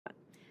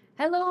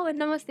Hello and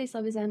namaste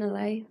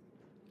sabizanalai.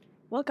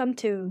 Welcome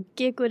to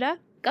Giekura.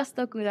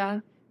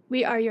 Kastokura.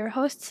 We are your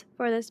hosts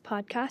for this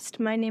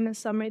podcast. My name is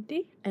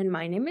Samriddhi. And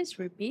my name is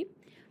Rupi.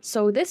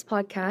 So this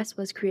podcast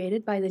was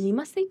created by the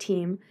Namaste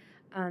team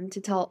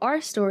to tell our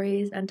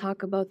stories and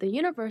talk about the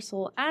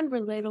universal and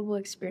relatable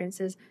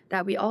experiences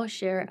that we all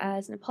share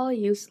as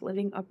Nepali youths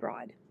living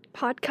abroad.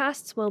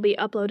 Podcasts will be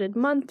uploaded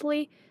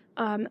monthly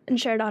and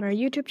shared on our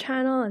YouTube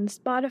channel and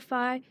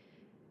Spotify.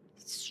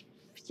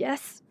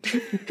 Yes.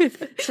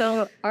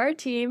 So our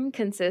team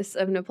consists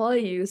of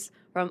Nepali youths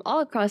from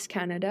all across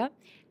Canada.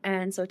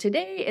 And so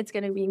today it's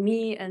going to be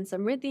me and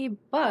Samriddhi,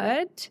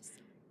 but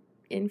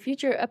in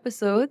future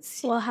episodes,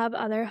 we'll have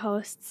other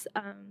hosts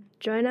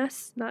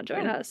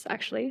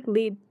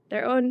lead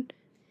their own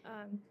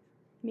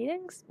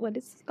meetings. What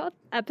is it called?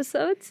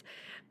 Episodes.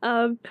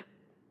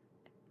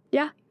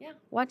 Yeah,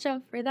 watch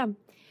out for them.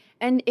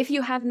 And if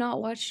you have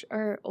not watched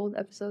our old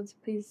episodes,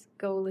 please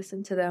go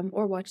listen to them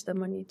or watch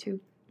them on YouTube.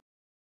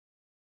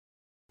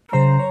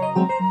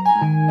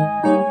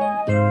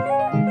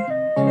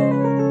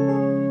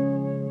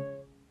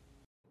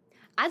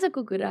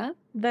 Azakukura.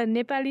 The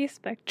Nepali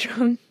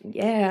spectrum.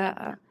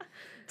 Yeah.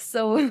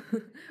 So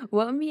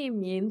what we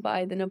mean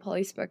by the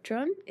Nepali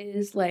spectrum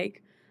is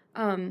like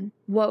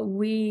what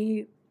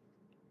we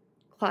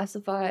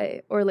classify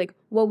or like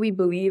what we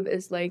believe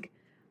is like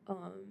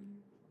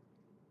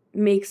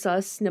makes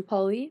us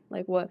Nepali,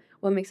 like what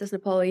makes us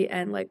Nepali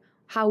and like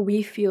how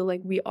we feel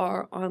like we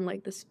are on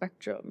like the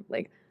spectrum,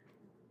 like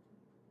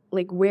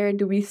where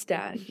do we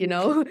stand, you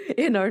know,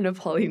 in our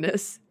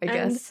Nepaliness, I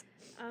guess.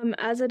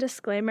 As a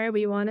disclaimer,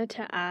 we wanted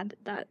to add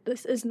that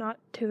this is not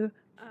to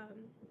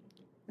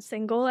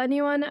single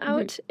anyone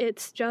out. Mm-hmm.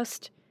 It's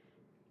just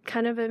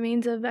kind of a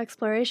means of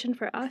exploration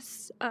for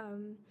us.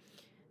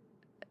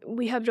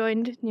 We have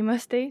joined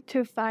Namaste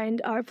to find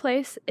our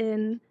place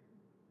in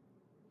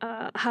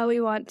how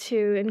we want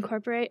to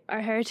incorporate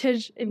our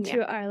heritage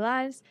into our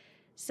lives.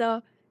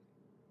 So,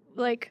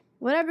 like,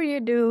 whatever you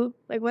do,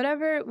 like,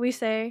 whatever we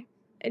say,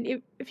 and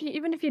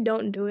even if you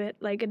don't do it,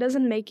 like, it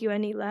doesn't make you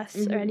any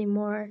less or any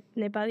more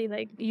Nepali.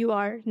 Like, you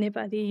are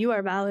Nepali, you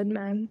are valid,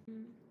 man.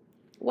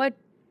 What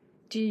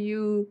do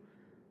you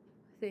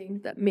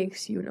think that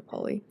makes you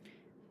Nepali?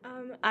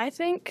 I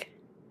think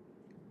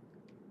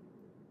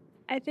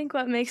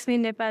what makes me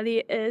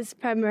Nepali is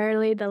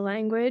primarily the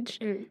language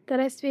that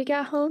I speak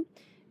at home.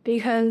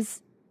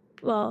 Because,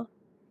 well,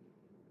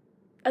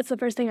 that's the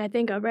first thing I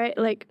think of, right?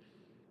 Like,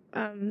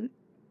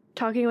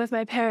 talking with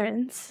my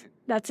parents,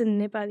 that's in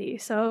Nepali.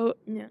 So,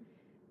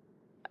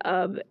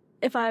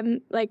 if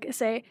I'm, like,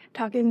 say,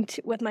 talking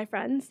with my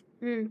friends,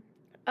 or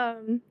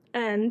I'm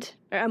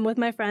with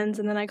my friends,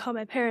 and then I call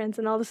my parents,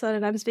 and all of a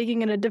sudden I'm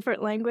speaking in a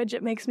different language,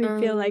 it makes me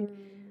feel like,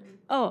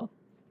 oh,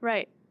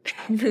 right,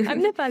 I'm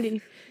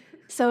Nepali.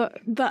 So,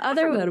 but I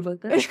forgot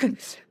about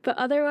that. But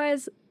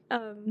otherwise,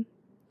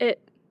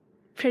 it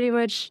pretty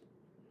much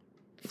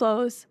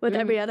flows with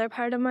every other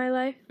part of my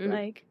life.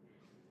 Like,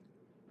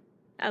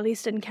 at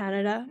least in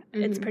Canada,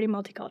 it's pretty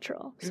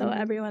multicultural. So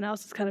everyone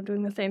else is kind of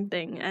doing the same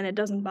thing, and it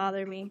doesn't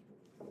bother me.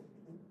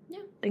 Yeah.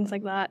 Things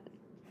like that.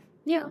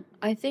 Yeah,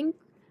 I think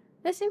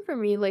the same for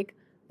me. Like,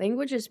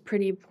 language is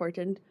pretty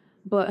important,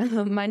 but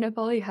my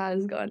Nepali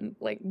has gotten,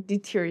 like,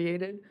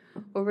 deteriorated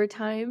over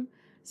time.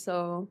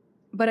 So,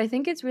 but I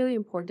think it's really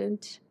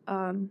important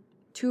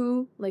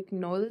to like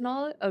know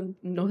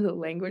the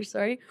language,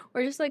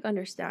 or just like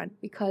understand,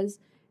 because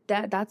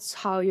that's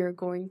how you're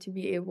going to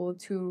be able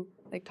to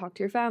like talk to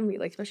your family,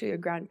 like especially your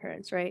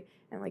grandparents, right,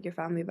 and like your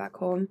family back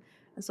home.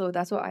 And so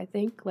that's what I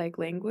think, like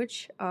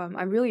language.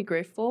 I'm really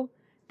grateful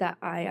that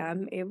I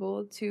am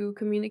able to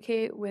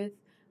communicate with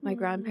my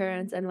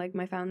grandparents and like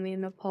my family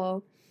in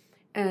Nepal,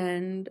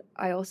 and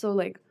I also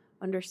like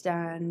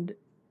understand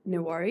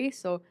Newari,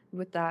 so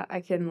with that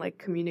I can like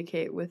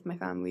communicate with my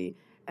family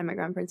and my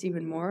grandparents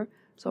even more.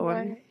 So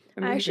I'm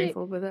really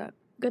grateful for that.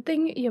 Good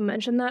thing you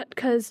mentioned that,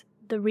 because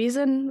the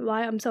reason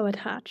why I'm so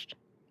attached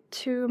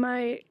to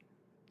my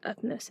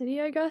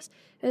ethnicity, I guess,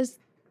 is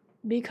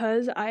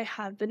because I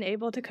have been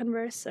able to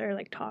converse or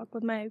like talk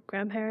with my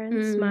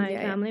grandparents, my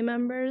family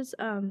members.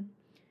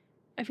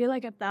 I feel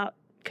like if that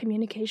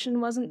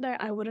communication wasn't there,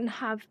 I wouldn't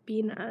have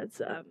been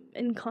as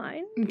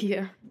inclined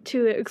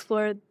to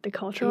explore the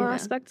cultural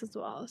aspects as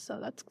well. So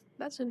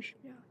that's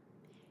interesting.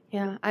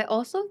 Yeah, I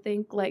also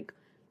think like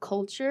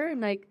culture,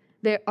 like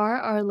there are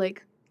our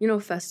like, you know,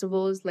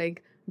 festivals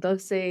like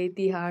Dasai,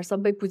 Tihar,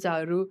 Sabai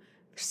Pujaharu,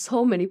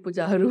 so many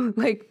Pujaharu,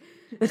 like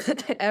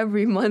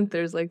every month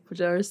there's like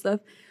Puja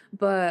stuff.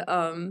 But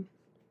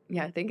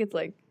I think it's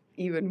like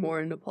even more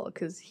in Nepal,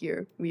 because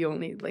here we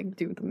only like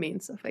do the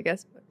main stuff, I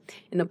guess. But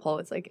in Nepal,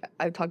 it's like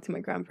I've talked to my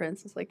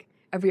grandparents. It's like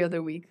every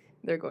other week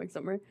they're going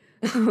somewhere.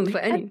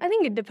 But I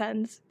think it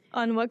depends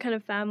on what kind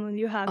of family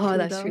you have. Oh,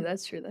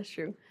 that's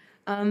true.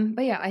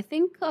 But yeah, I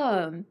think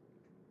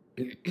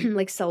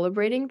like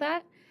celebrating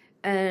that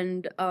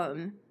and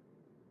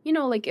you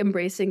know, like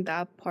embracing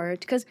that part,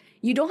 because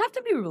you don't have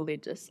to be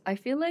religious. I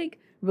feel like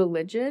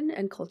religion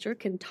and culture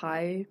can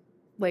kind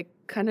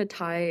of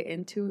tie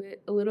into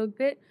it a little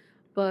bit.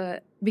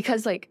 but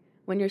because like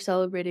when you're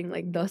celebrating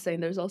like Dasai,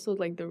 there's also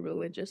like the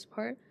religious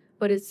part,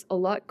 but it's a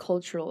lot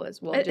cultural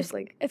as well. Just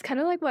like it's kind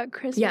of like what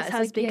Christmas yeah,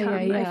 has like,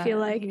 become. I feel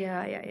like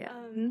yeah.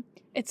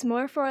 it's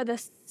more for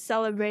the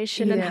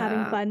celebration and having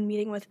Yeah. fun,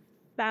 meeting with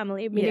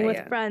family, meeting with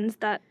yeah. friends.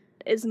 That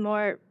is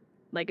more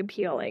like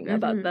appealing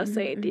about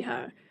Dasai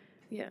Tihar.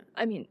 Yeah.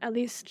 I mean, at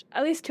least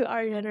to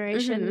our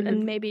generation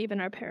and maybe even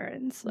our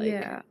parents. Like,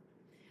 yeah,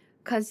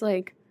 cause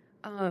like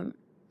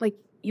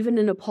even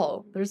in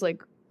Nepal, there's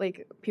like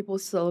people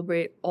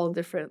celebrate all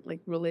different like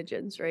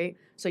religions, right?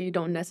 So you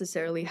don't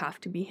necessarily have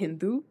to be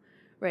Hindu,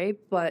 right?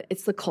 But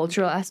it's the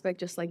cultural aspect,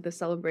 just like the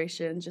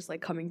celebration, just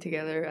like coming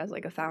together as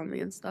like a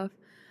family and stuff.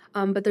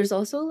 But there's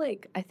also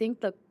like I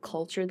think the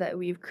culture that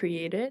we've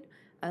created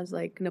as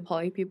like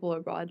Nepali people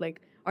abroad,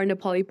 like our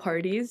Nepali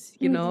parties,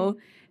 you know,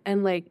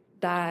 and like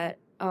that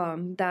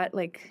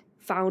like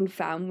found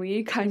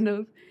family kind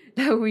of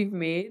that we've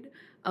made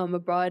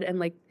abroad, and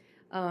like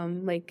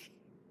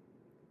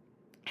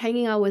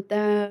hanging out with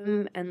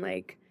them and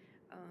like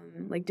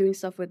doing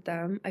stuff with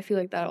them. I feel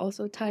like that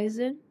also ties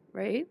in,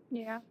 right?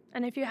 Yeah.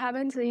 And if you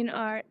haven't seen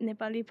our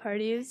Nepali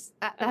parties,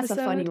 That's a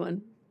funny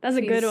one. That's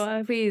a good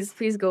one.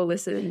 Please go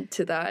listen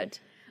to that.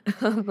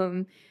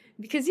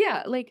 Because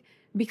yeah, like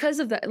because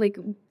of that, like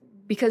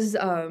because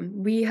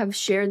we have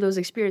shared those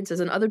experiences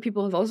and other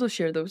people have also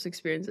shared those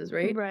experiences,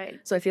 right? Right.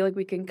 So I feel like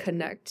we can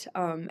connect.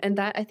 And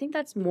that I think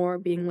that's more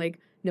being like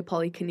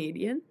Nepali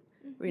Canadian,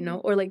 you know,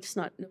 or like just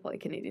not Nepali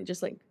Canadian,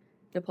 just like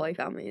Nepali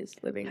families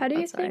living How do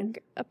you outside.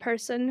 think a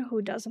person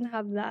who doesn't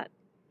have that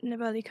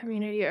Nepali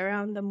community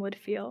around them would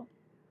feel?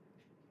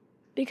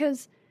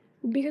 Because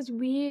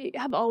we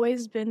have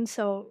always been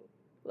so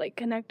like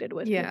connected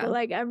with Yeah. people.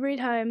 Like every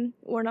time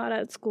we're not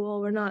at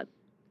school, we're not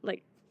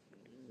like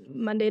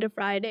Monday to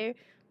Friday,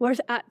 we're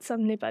at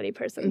some Nepali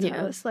person's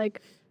house.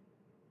 Like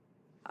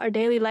our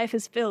daily life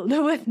is filled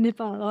with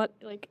Nepal,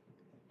 like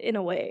in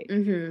a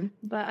way.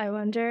 But I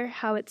wonder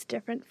how it's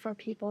different for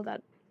people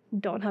that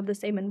don't have the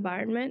same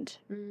environment.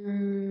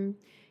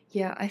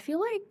 Yeah, I feel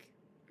like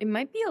it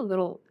might be a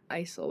little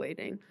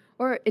isolating,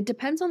 or it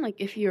depends on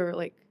like if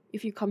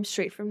you come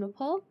straight from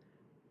Nepal,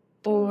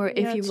 or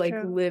if you like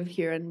live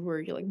here and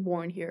were like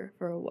born here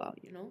for a while,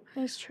 you know.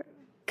 That's true.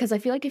 Because I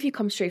feel like if you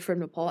come straight from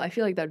Nepal, I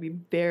feel like that'd be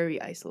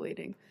very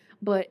isolating.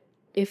 But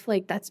if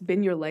like that's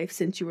been your life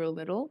since you were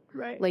little,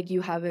 right? Like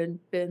you haven't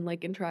been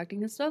like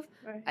interacting and stuff,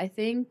 right? I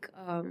think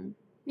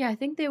I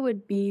think they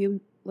would be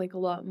like a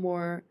lot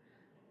more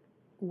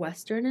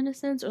Western in a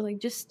sense, or like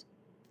just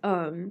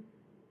like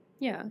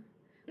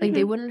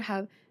they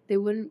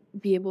wouldn't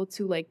be able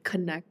to like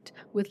connect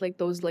with like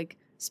those like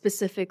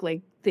specific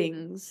like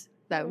things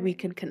that we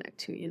can connect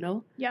to, you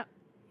know. Yeah.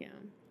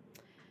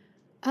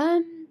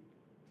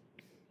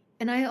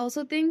 And I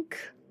also think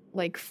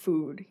like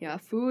food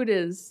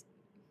is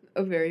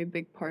a very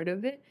big part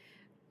of it,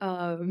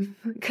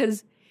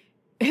 because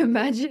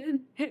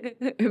imagine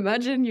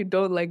you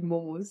don't like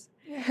momos.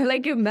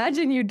 Like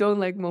imagine you don't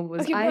like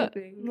momos. Okay, I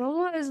think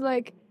momo is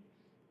like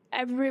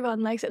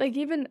everyone likes it. Like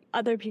even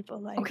other people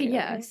like it. Okay,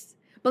 yes.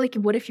 But like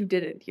what if you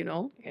didn't, you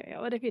know? Okay, yeah,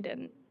 what if you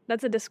didn't?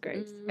 That's a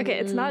disgrace. Okay,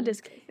 it's not a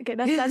disgrace. Okay,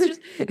 that's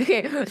just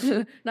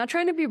okay. Not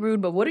trying to be rude,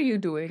 but what are you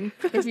doing?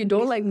 If you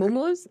don't like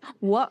momos,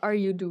 what are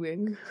you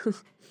doing?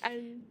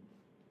 And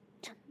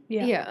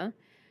yeah.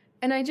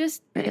 And I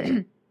just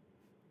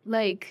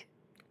like,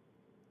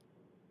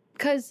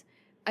 cause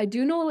I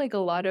do know like a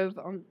lot of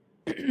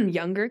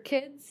younger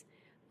kids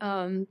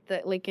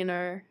that like in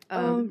our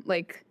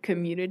like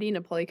community,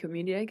 Nepali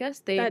community, I guess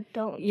that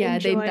don't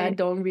that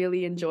don't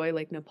really enjoy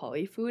like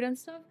Nepali food and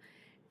stuff.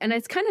 And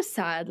it's kind of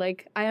sad.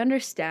 Like I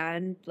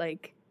understand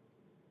like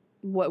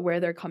where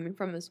they're coming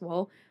from as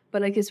well,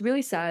 but like it's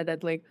really sad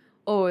that like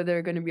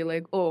they're gonna be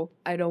like,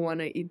 I don't want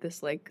to eat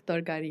this like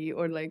tarkari,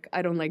 or like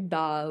I don't like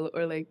dal,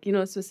 or like, you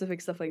know,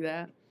 specific stuff like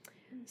that.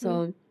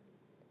 So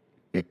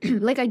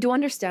like I do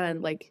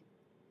understand like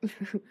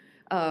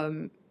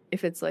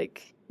if it's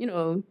like, you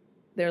know,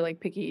 they're like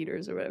picky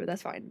eaters or whatever,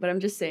 that's fine. But I'm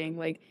just saying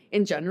like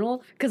in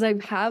general, because I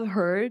have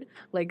heard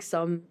like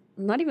some,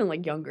 not even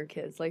like younger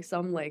kids, like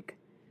some like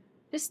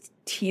just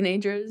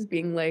teenagers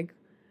being like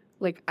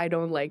I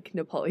don't like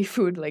Nepali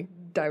food like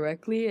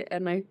directly,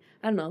 and I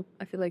don't know,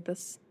 I feel like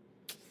it's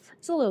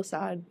a little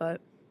sad, but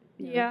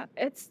yeah,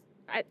 it's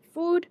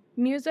food,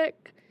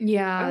 music,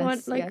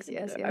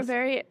 yes, are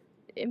very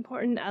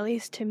important, at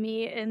least to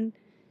me, in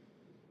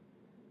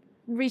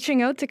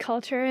reaching out to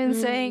culture and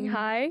saying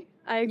hi,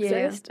 I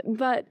exist.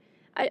 But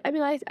I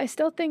mean I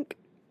still think,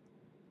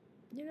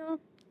 you know,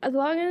 as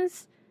long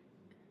as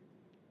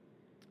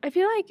I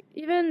feel like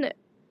even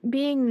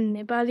being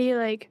Nepali,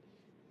 like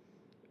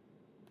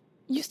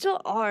you still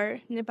are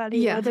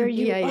Nepali, whether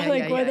you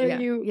whether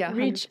you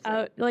reach 100%.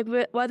 Out, like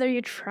whether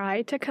you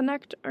try to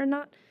connect or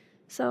not.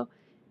 So,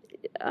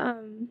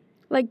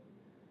 like,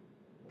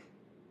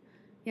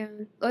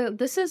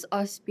 this is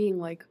us being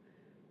like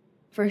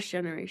first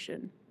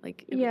generation,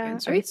 like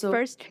immigrants, right? So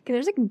first,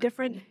 there's like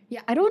different.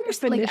 Yeah, I don't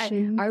understand.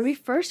 Like, are we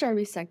first or are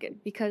we second?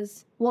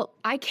 Because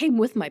I came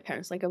with my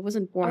parents. Like, I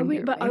wasn't born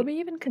here. But are we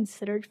even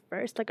considered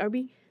first? Like, are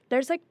we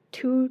there's like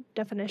two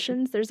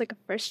definitions. There's like a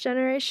first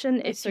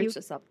generation Let's search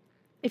this up.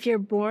 if you're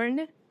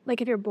born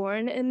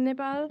in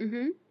Nepal,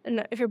 Mm-hmm.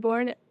 and if you're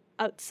born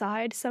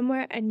outside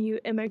somewhere and you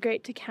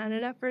immigrate to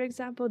Canada, for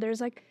example, there's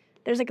like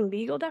a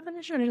legal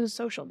definition and there's a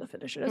social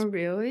definition. That's, Oh,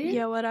 really?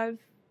 yeah, what I've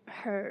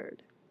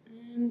heard.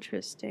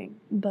 Interesting.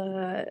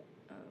 But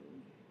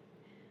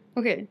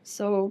Okay,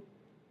 so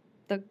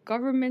the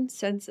government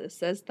census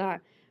says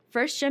that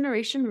first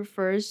generation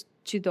refers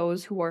to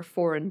those who are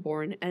foreign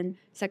born, and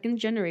second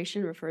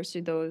generation refers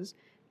to those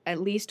at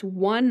least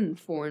one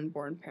foreign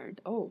born parent.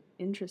 Oh,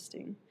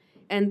 interesting.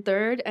 And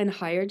third and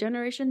higher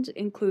generations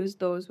includes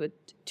those with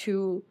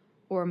two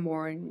or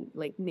more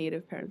like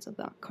native parents of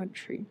that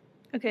country.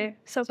 okay,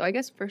 so So I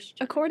guess first.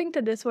 according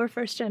to this, we're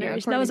first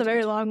generation. That according was a to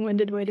very this.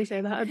 long-winded way to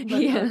say that.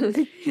 But,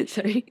 Yeah,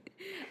 sorry.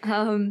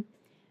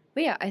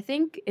 But yeah, I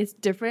think it's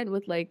different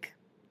with like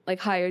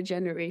higher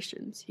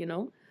generations, you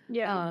know.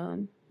 yeah.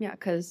 Yeah,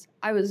 because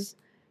I was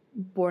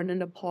born in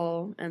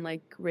Nepal and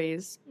like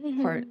raised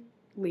Mhm.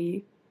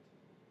 partly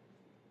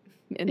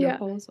in Yeah,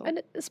 Nepal. So and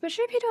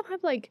especially if you don't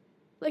have like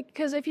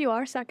because if you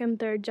are second,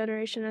 third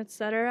generation,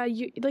 etc.,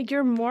 you like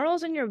your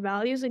morals and your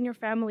values and your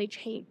family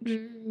change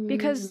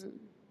because-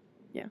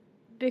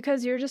 because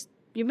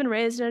you've been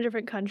raised in a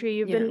different country,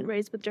 you've been Yeah.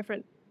 raised with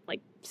different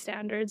like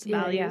standards,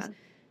 Yeah, values. yeah.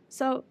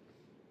 So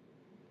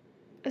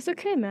it's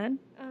okay, man.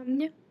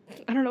 Yeah.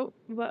 I don't know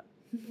what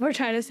we're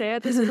trying to say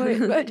at this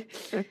point,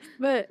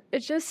 but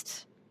it's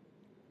just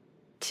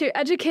to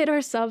educate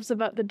ourselves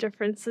about the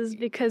differences,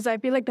 because I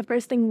feel like the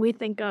first thing we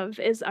think of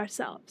is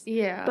ourselves.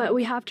 Yeah. But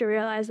we have to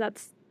realize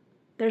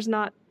there's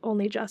not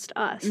only just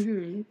us.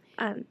 Mhm.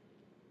 And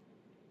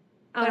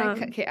But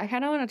I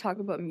kind of want to talk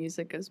about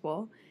music as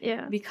well,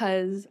 yeah.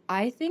 because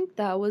I think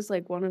that was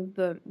like one of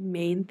the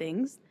main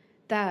things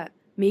that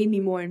made me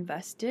more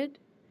invested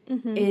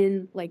Mhm.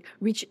 in like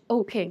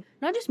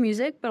not just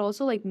music but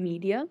also like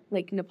media,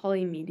 like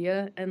Nepali media,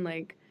 and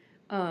like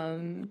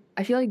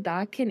I feel like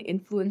that can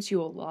influence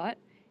you a lot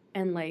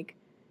and like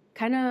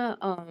kind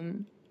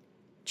of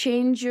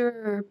change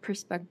your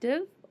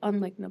perspective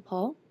on like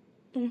Nepal,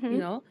 Mhm. you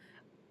know,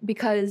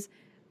 because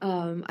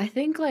I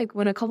think like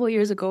when a couple of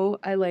years ago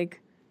I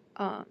like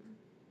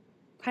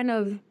kind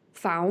of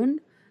found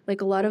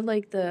like a lot of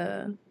like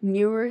the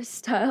newer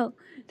style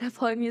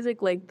Nepali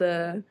music, like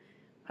the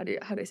how do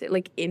I say it?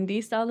 Like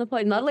indie style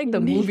Nepali, not like the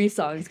Indie. movie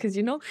songs, because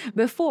you know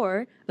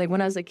before, like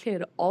when I was a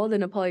kid, all the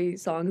Nepali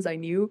songs I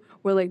knew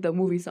were like the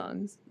movie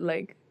songs,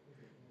 like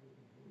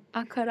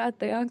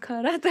Akarate,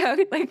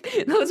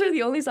 like those are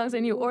the only songs I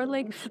knew, or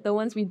like the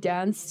ones we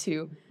danced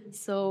to.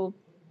 So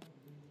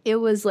it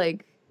was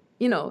like,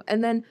 you know,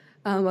 and then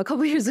a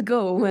couple years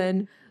ago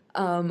when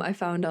I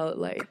found out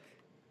like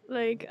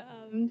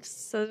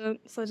Sajan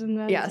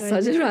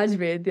Sajid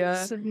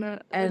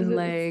Rajmed, and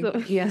like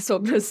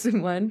Swapna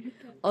Suman,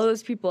 all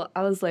those people,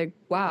 I was like,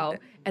 wow.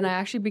 And I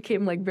actually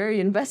became like very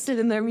invested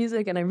in their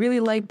music and I really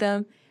liked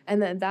them.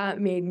 And then that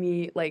made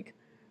me like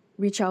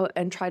reach out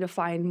and try to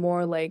find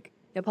more like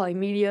Nepali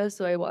media.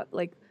 So I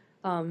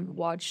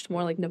watched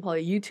more like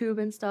Nepali YouTube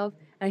and stuff.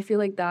 And I feel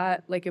like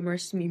that like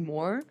immersed me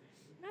more.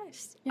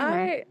 Nice.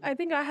 Yeah. I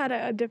think I had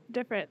a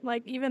different,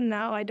 like, even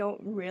now I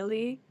don't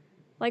really,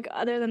 like,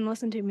 other than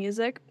listen to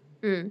music,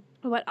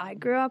 what I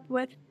grew up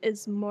with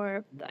is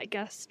more, I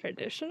guess,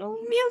 traditional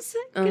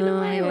music in a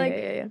way,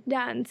 like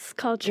dance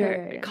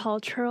culture,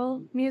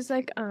 cultural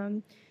music.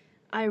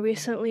 I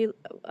recently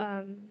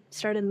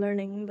started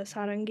learning the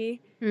sarangi,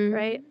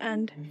 right?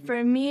 And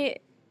for me,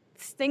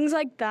 it's things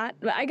like that.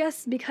 But I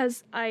guess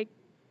because I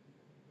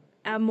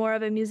am more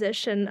of a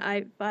musician,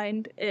 I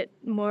find it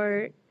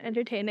more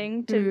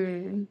entertaining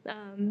to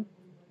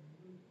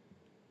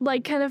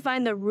like kind of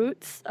find the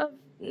roots of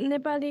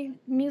Nepali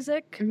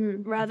music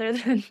rather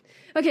than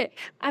okay,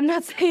 I'm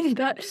not saying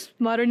that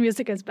modern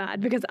music is bad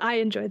because I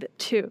enjoyed it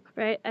too,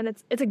 right? And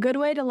it's a good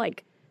way to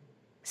like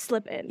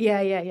slip in. Yeah.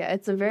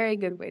 It's a very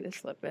good way to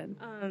slip in.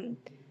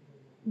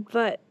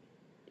 But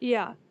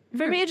yeah,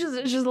 for me it's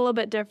just a little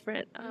bit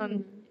different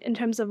in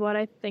terms of what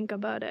I think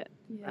about it.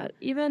 Yeah. But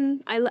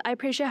even I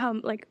appreciate how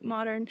like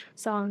modern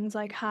songs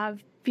like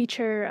have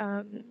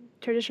feature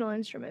traditional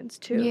instruments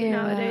too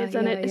nowadays,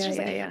 and it's just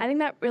I think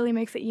that really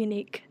makes it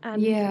unique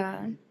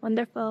and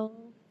wonderful.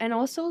 And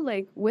also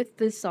like with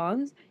the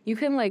songs, you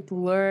can like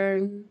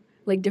learn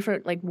like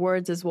different like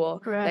words as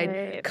well,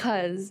 Right. Like,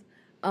 cause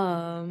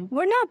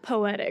we're not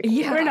poetic.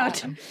 Yeah. We're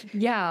not.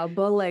 Yeah,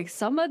 but like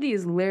some of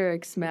these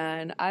lyrics,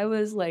 man, I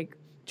was like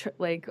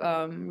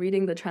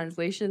reading the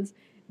translations.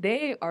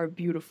 They are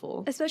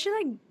beautiful. Especially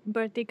like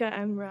Bertika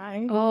and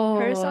Rai. Oh,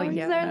 her songs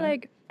yeah. are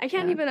like I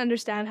can't even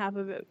understand half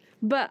of it.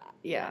 But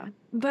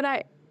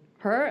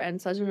her and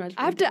Sajjan Raj.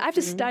 I have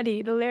to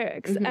study the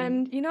lyrics,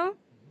 and you know,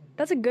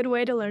 that's a good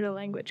way to learn a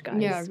language,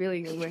 guys. Yeah,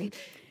 really good way.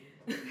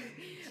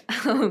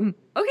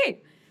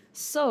 Okay,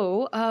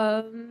 so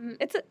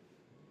it's a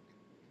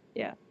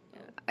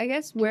I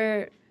guess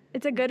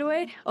it's a good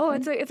way. Oh,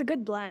 it's a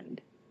good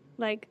blend,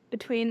 like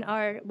between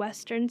our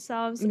Western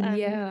selves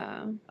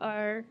and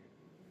our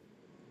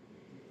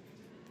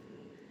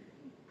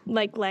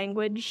like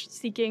language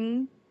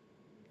seeking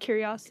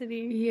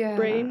curiosity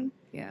brain.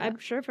 Yeah. I'm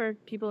sure for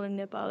people in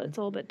Nepal, it's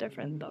a little bit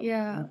different, though.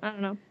 Yeah. I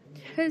don't know.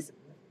 Because,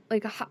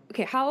 like,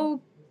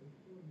 how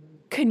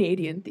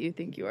Canadian do you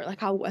think you are? Like,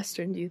 how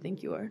Western do you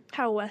think you are?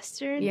 How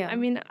Western? Yeah. I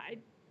mean, I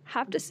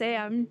have to say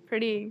I'm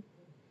pretty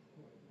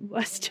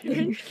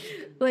Western.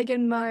 Like,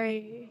 in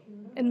my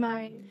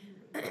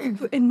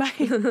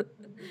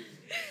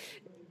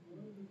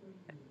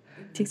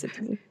Take some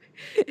time.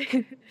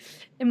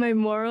 in my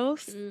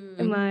morals,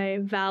 in my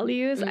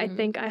values, I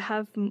think I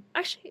have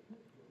actually.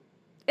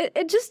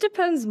 It just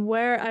depends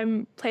where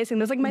I'm placing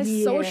this. Like my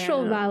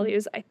social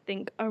values, I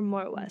think, are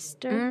more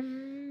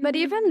Western. But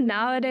even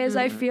nowadays,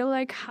 I feel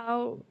like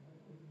how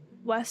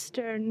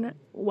modern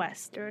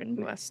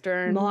has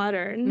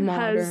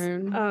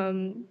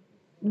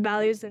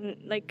values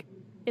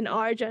in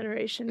our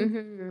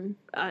generation,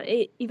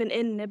 even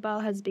in Nepal,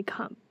 has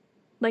become.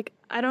 Like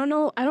I don't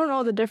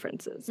know the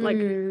differences. Like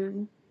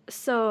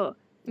so.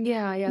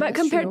 Yeah. But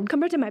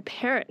compared to my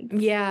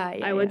parents,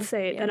 I would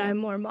say that I'm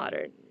more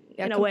modern.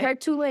 Yeah,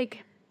 compared to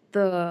like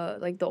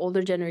the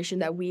older generation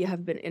that we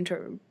have been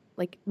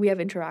we have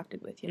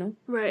interacted with, you know,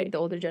 right? Like the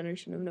older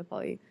generation of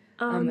Nepali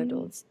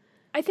adults.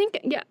 I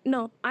think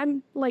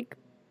I'm like,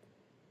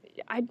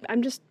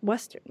 I'm just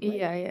Western. Like,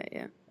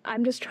 yeah.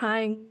 I'm just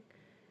trying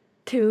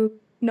to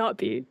not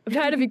be. I'm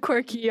trying to be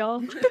quirky,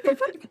 y'all.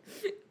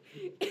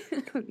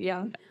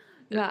 yeah.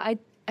 I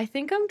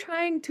think I'm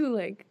trying to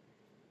like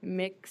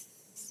mix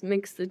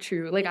the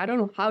two. Like I don't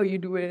know how you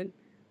do it.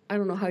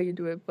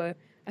 But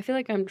I feel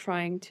like I'm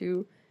trying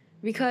to,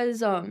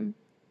 because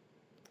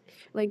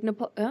like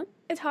Nepal.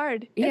 It's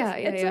hard. Yeah.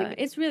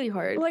 It's really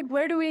hard. Like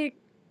where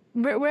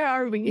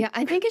are we? Yeah,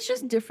 I think it's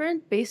just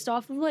different based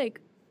off of like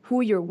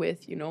who you're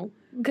with, you know.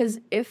 Because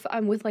if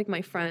I'm with like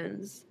my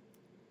friends.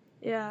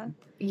 Yeah.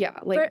 Yeah,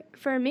 like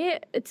for me,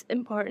 it's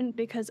important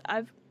because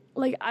I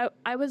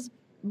was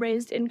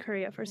raised in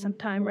Korea for some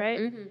time,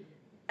 right?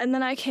 And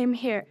then I came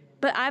here,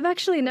 but I've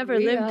actually never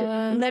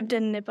lived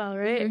in Nepal,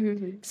 right?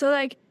 So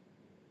like.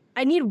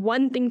 I need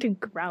one thing to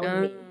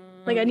ground me.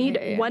 Like, I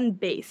need one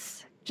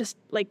base. Just,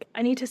 like,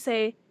 I need to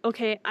say,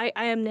 okay, I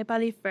am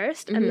Nepali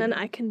first, and then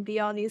I can be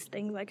all these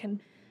things. I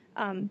can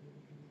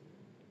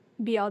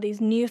be all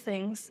these new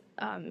things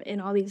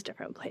in all these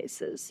different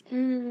places.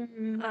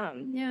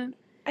 Yeah.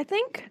 I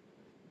think,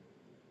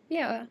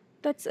 yeah,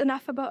 that's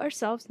enough about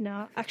ourselves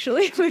now,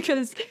 actually,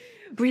 because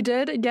we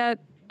did get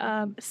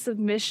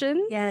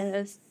submissions.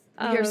 Yes.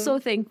 We are so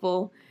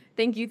thankful.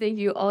 Thank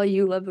you, all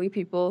you lovely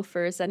people,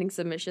 for sending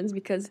submissions,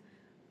 because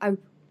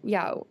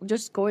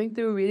just going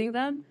through reading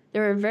them, they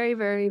were very,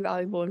 very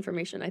valuable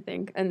information, I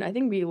think. And I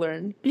think we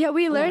learned. Yeah,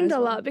 we learned a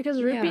lot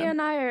because Ruby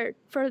and I are,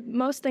 for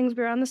most things,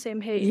 we're on the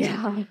same page.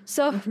 Yeah.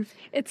 So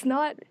it's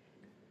not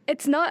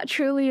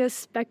truly a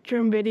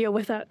spectrum video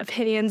without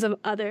opinions of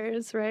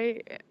others,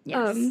 right?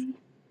 Yes.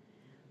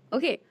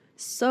 Okay,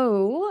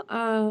 so,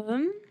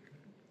 oh,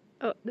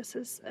 this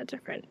is a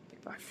different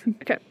box.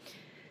 Okay.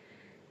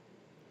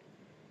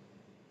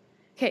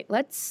 Okay,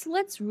 let's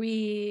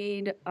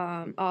read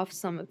off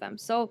some of them.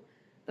 So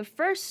the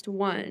first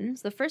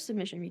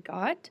submission we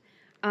got,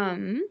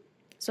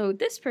 so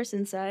this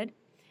person said,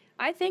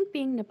 I think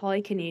being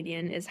Nepali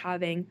Canadian is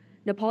having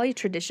Nepali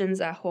traditions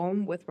at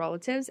home with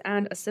relatives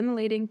and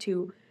assimilating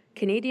to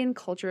Canadian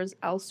cultures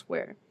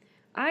elsewhere.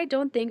 I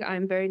don't think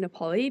I'm very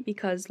Nepali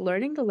because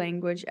learning the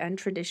language and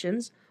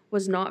traditions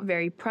was not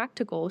very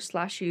practical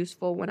 /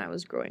 useful when I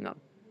was growing up.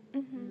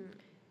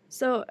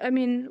 So, I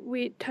mean,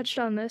 we touched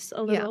on this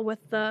a little with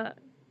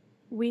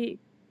we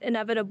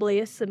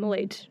inevitably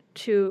assimilate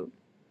to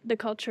the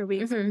culture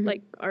we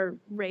like are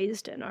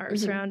raised in, are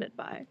surrounded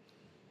by.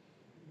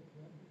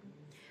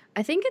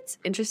 I think it's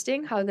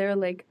interesting how they're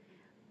like,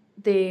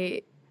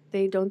 they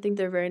don't think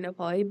they're very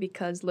Nepali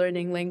because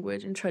learning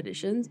language and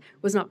traditions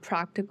was not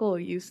practical or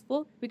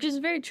useful, which is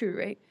very true,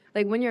 right?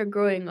 Like when you're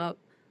growing up,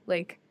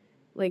 like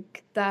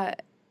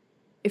that,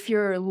 if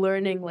you're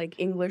learning like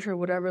English or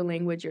whatever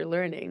language you're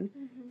learning,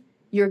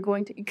 you're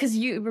going to, because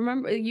you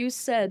remember you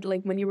said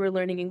like when you were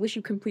learning English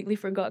you completely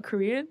forgot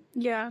Korean.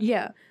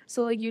 Yeah,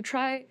 so like you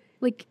try,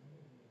 like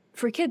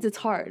for kids it's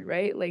hard,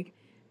 right? Like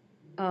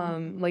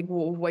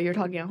what you're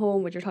talking at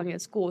home, what you're talking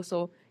at school,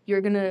 so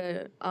you're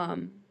gonna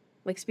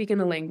like speak in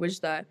a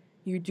language that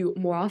you do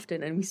more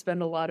often, and we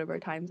spend a lot of our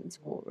times in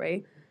school,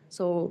 right?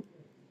 So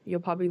you'll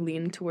probably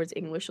lean towards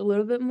English a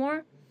little bit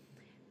more,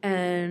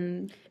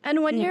 and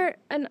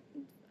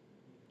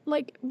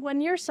when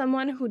you're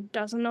someone who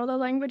doesn't know the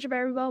language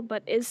very well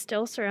but is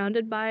still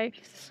surrounded by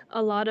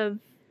a lot of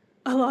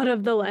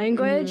the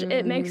language,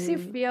 it makes you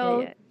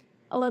feel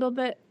a little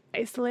bit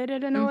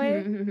isolated in a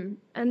way.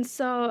 And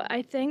so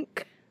I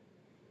think,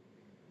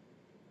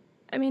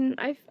 I mean,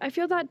 I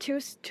feel that too,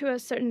 to a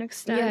certain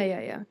extent.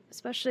 Yeah.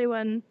 Especially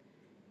when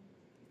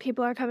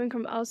people are coming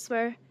from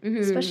elsewhere.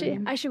 Especially,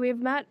 actually,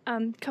 we've met a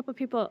couple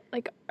people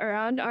like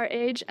around our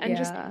age, and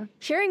just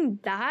hearing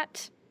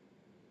that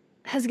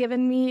has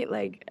given me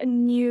like a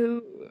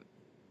new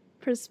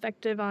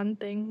perspective on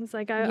things.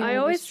 Like I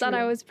always thought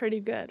I was pretty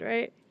good,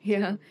 right?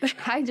 Yeah.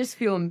 I just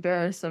feel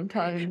embarrassed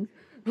sometimes.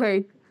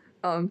 Like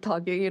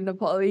talking in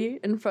Nepali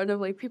in front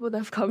of like people that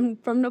have come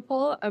from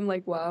Nepal, I'm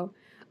like, wow,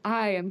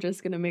 I am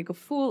just gonna make a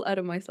fool out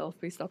of myself.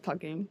 Please stop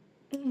talking.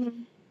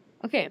 Mm-hmm.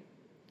 Okay,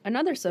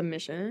 another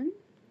submission.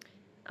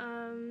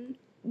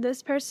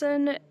 This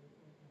person.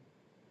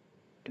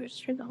 Do I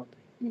just read the whole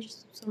thing?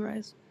 Just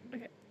summarize.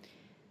 Okay.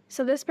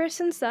 So this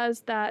person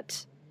says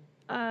that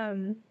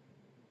Nepali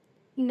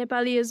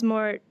is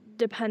more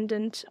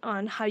dependent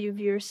on how you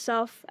view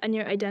yourself and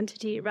your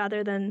identity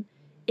rather than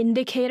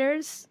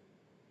indicators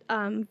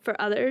for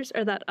others,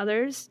 or that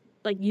others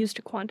like use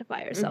to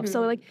quantify yourself. Mm-hmm.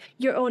 So like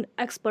your own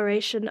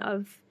exploration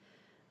of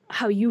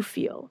how you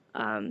feel.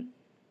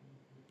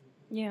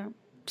 Yeah.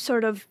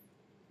 Sort of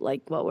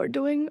like what we're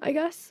doing, I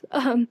guess.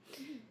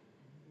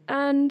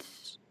 And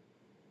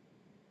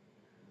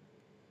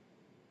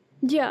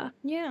yeah.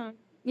 Yeah.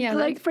 Yeah.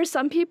 Like for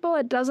some people,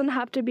 it doesn't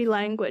have to be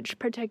language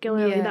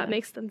particularly that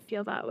makes them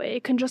feel that way.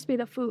 It can just be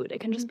the food. It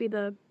can just be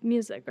the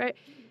music, right?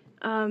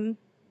 And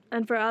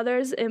for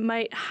others, it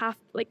might have,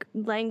 like,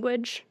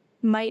 language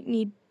might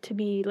need to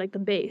be, like, the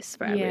base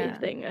for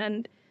everything.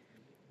 And,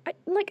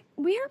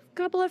 we have a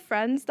couple of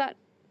friends that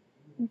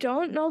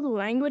don't know the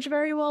language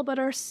very well, but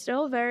are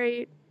still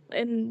very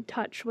in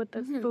touch with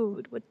the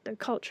food, with the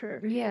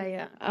culture.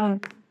 Yeah.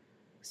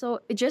 So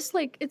it just,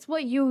 like, it's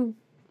what you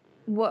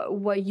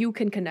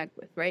can connect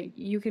with, right?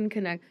 You can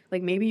connect,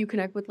 like, maybe you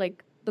connect with,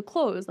 like, the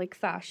clothes, like,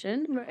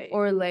 fashion. Right.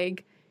 Or,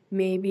 like,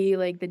 maybe,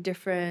 like, the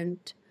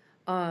different...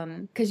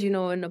 because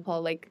in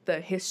Nepal, like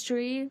the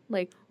history,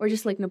 like, or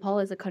just like Nepal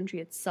as a country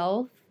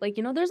itself, like,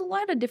 there's a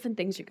lot of different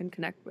things you can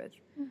connect with.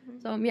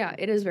 So yeah,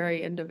 it is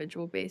very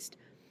individual based.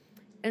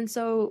 And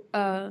so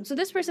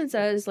this person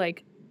says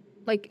like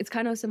it's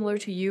kind of similar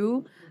to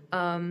you.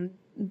 The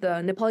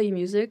Nepali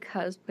music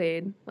has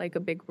played like a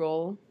big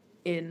role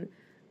in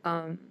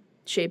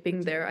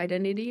shaping their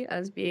identity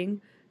as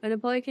being a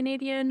Nepali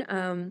Canadian.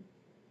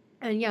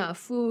 And yeah,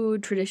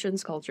 food,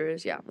 traditions,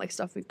 cultures, yeah, like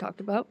stuff we've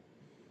talked about.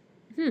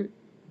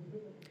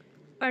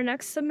 Our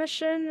next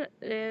submission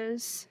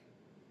is...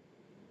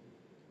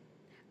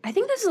 I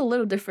think this is a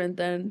little different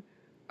than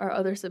our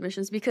other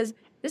submissions because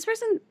this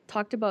person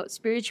talked about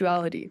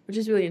spirituality, which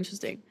is really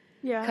interesting.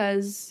 Yeah.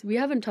 Because we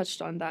haven't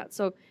touched on that.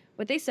 So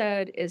what they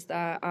said is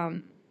that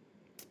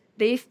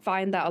they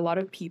find that a lot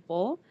of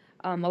people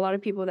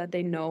that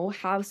they know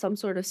have some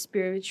sort of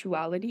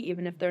spirituality,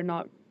 even if they're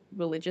not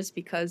religious,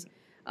 because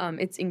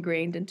it's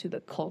ingrained into the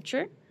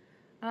culture.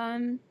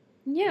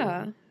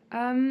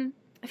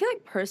 I feel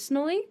like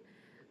personally,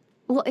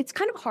 well, it's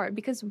kind of hard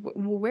because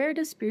where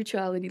does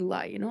spirituality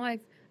lie?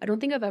 I don't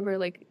think I've ever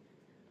like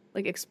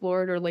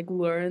explored or like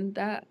learned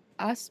that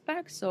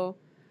aspect. So,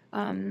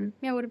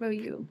 what about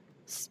you?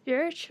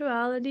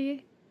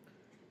 Spirituality,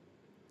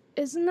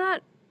 isn't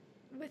that,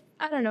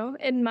 I don't know,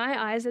 in my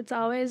eyes, it's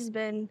always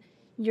been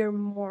your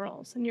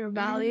morals and your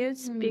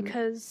values,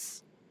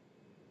 because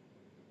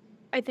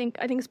I think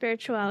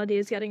spirituality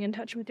is getting in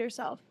touch with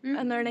yourself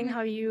and learning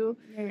how you,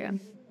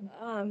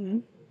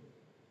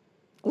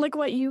 like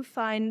what you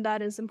find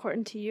that is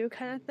important to you,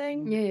 kind of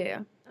thing.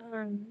 Yeah.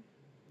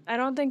 I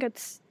don't think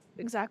it's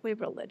exactly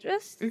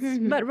religious,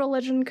 but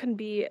religion can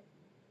be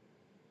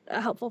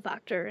a helpful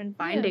factor in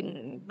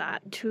finding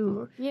that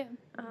too. Yeah.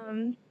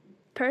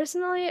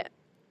 Personally,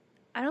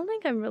 I don't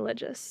think I'm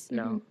religious.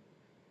 No.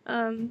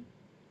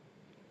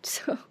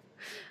 So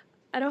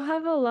I don't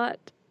have a lot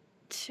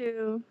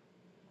to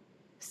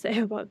say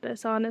about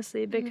this,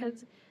 honestly,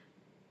 because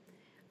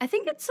I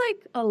think it's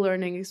like a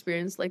learning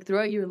experience. Like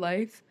throughout your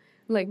life,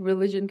 like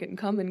religion can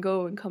come and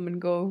go and come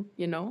and go.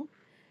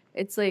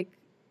 It's like,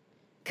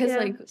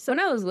 because when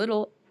I was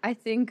little, I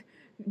think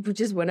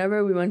just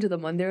whenever we went to the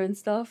mandir and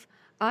stuff,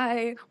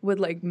 I would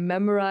like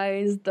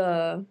memorize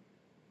the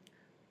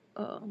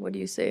what do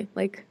you say,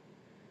 like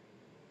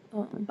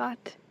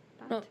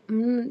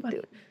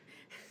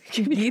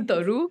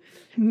गीतहरू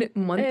not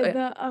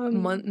mantra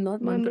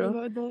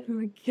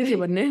के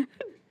भन्ने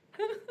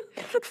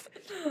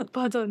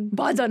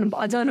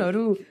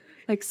भजनहरू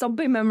like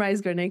सबै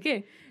memorize गर्ने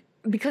के,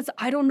 because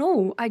I don't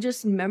know, I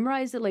just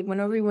memorized it like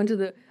whenever we went to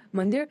the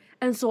mandir,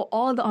 and so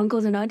all the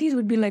uncles and aunties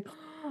would be like,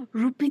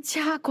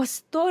 रुपिछ्या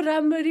कस्तो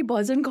राम्ररी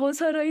भजन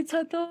गाउँछ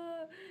रहेछ त,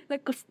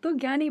 like कस्तो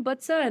ज्ञानी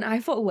बच्चा, and I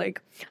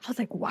was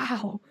like,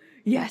 wow,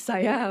 yes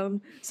I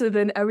am. So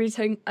then every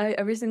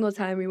single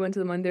time we went to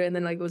the mandir and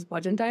then like it was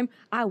bhajan time,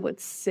 I would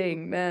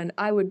sing, man.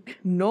 I would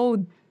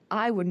know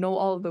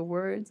all of the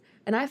words,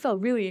 and I felt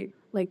really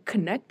like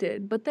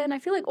connected. But then I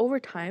feel like over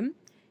time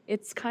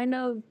it's kind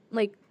of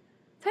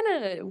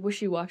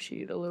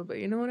wishy-washy a little bit,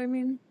 you know what I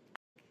mean?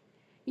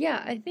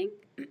 Yeah, I think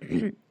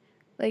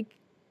like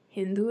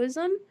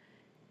Hinduism,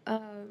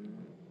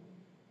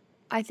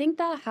 I think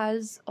that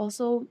has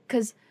also,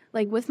 because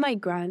like with my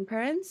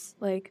grandparents,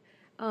 like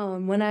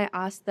when I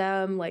ask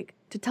them like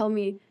to tell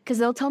me, because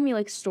they'll tell me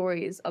like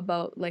stories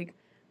about like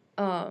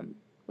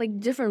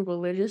different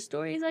religious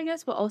stories, I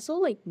guess, but also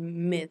like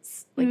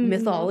myths, like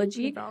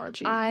mythology.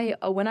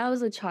 When I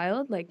was a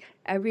child, like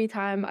every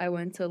time I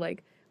went to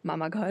like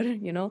Mama Ghar,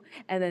 and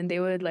then they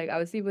would like, I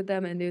would sleep with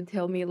them and they would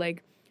tell me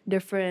like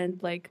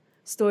different like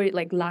story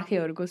like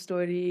लाखेहरूको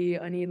story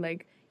अनि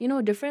like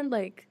different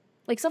like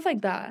stuff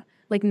like that,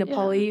 like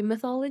Nepali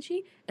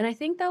mythology, and I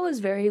think that was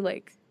very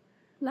like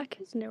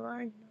Lakis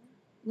Newar.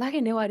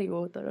 Lake Newari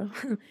wo tara.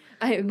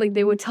 I like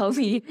they would tell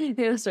me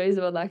stories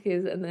about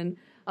Lakes, and then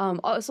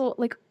also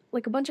like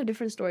a bunch of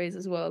different stories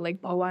as well,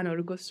 like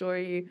Bhawanorko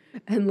story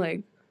and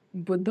like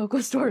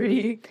Buddhako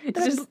story.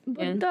 It's just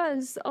Buddha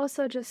is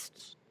also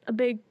just a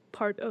big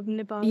part of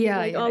Nepal. Yeah,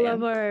 like yeah, all yeah.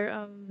 of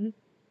our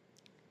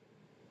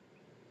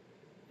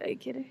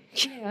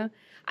Yeah,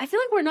 I feel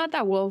like we're not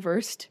that well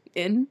versed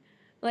in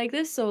like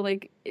this, so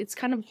like it's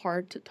kind of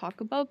hard to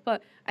talk about,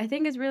 but I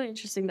think it's really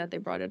interesting that they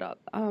brought it up.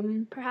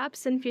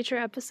 Perhaps in future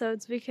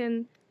episodes we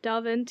can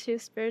delve into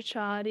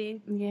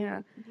spirituality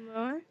Yeah.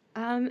 more.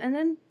 And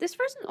then this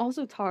person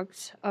also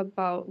talked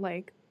about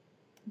like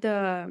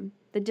the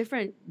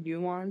different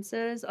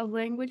nuances of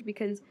language,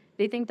 because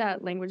they think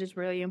that language is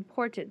really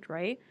important,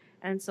 right?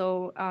 And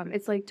so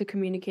it's like to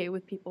communicate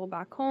with people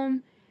back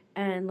home,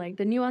 and like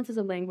the nuances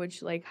of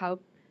language, like how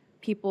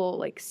people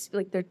like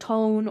their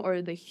tone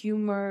or the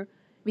humor,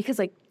 because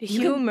like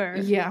Humor.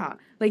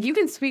 like you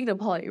can speak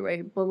Nepali,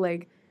 right? But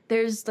like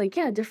there's like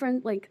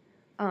different like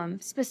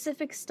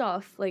specific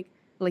stuff like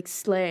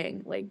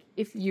slang, like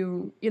if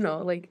you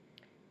like,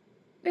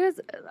 because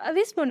at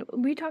least when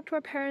we talk to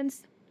our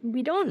parents,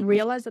 we don't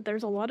realize that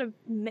there's a lot of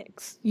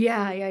mix.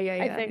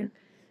 I think.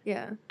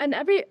 Yeah. And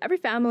every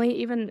family,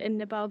 even in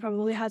Nepal,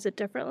 probably has it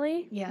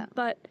differently. Yeah.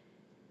 But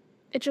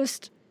it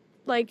just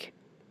like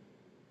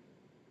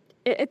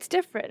it's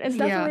different. It's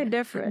definitely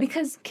different.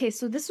 Because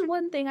so this is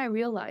one thing I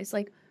realized,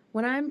 like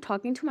when I'm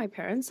talking to my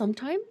parents,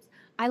 sometimes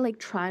I like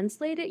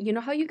translate it. You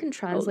know how you can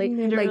translate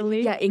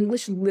literally? like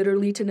English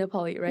literally to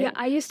Nepali, right? Yeah,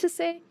 I used to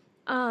say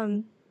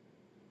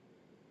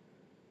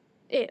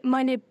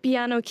मैले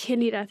piano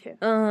खेलिरहेको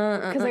थियो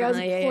because like I was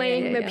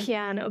playing the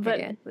piano, but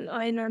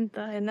होइन नि त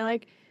होइन,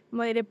 like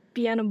मैले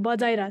piano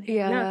बजाइरहेको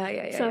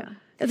थिएँ. So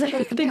it's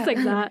like things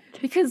like that.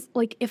 Because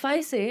like if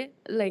I say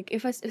like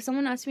if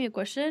someone asks me a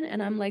question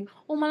and I'm like,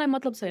 oh मलाई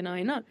मतलब छैन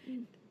हैन,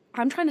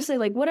 I'm trying to say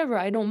like whatever,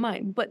 I don't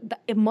mind, but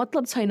if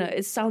matlab chaina,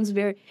 it sounds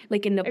very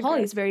like in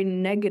Nepali it's very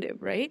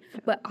negative, right?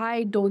 But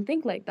I don't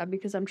think like that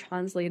because I'm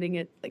translating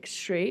it like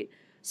straight.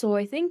 So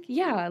I think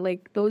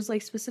like those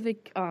like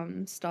specific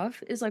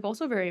stuff is like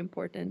also very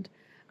important.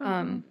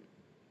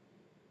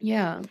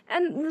 Yeah.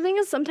 And the thing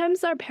is,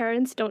 sometimes our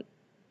parents don't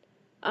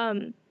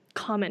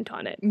comment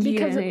on it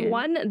because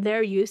one,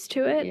 they're used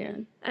to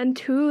it, and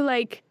two,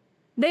 like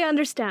they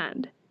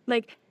understand.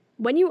 Like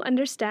when you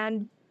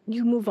understand,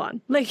 you move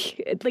on.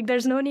 Like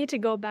there's no need to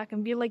go back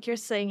and be like you're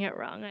saying it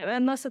wrong,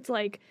 unless it's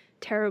like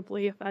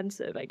terribly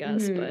offensive, I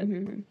guess. But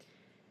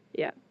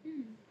yeah.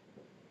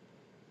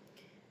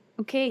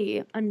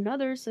 Okay,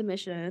 another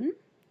submission.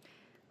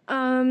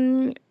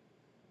 There's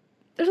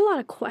a lot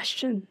of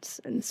questions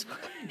and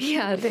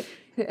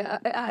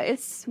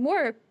it's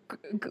more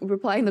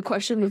replying the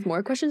question with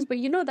more questions, but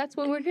that's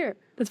what we're here.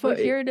 We're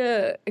here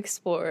to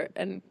explore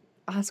and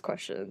ask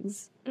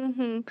questions.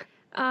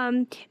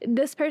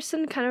 This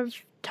person kind of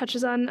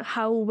touches on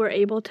how we're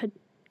able to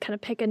kind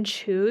of pick and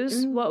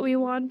choose what we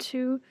want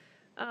to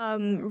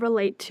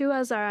relate to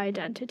as our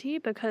identity,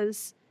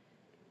 because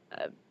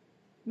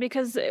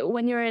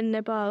when you're in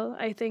Nepal,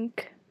 I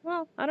think,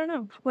 well, I don't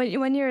know,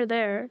 when you're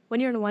there, when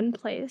you're in one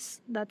place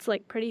that's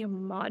like pretty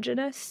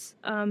homogenous,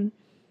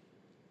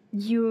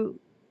 you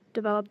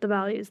develop the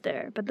values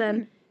there. But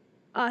then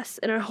us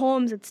in our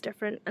homes, it's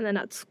different, and then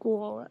at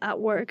school, at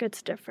work,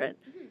 it's different.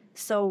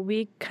 So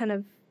we kind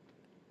of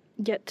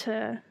get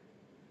to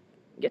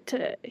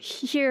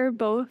hear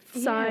both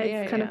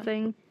sides, kind of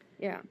thing.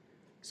 Yeah.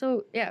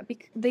 So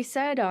they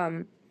said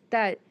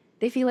that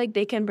they feel like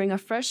they can bring a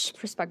fresh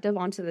perspective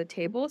onto the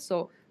table.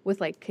 So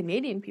with like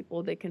Canadian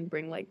people, they can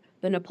bring like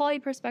the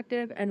Nepali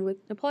perspective, and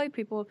with Nepali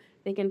people,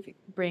 they can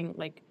bring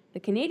like the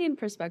Canadian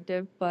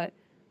perspective. But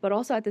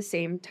also at the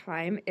same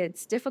time,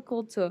 it's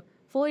difficult to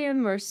fully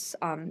immerse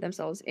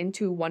themselves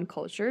into one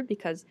culture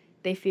because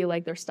they feel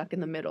like they're stuck in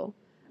the middle.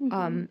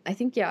 I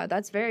think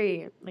that's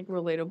very like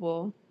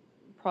relatable,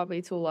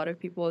 probably to a lot of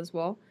people as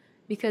well,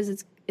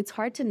 because it's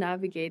hard to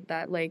navigate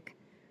that, like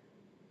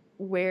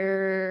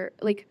where,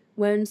 like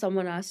when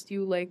someone asks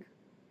you like,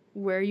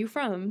 where are you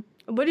from?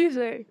 What do you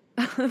say?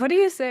 What do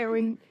you say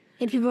when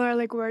people are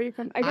like, where are you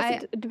from? I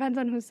guess it depends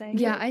on who's saying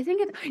it. I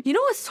think you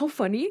know what's so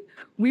funny?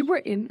 We were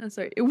in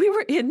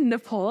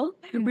Nepal.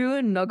 We were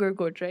in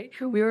Nagarkot, right?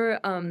 We were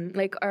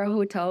like our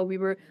hotel. We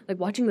were like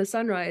watching the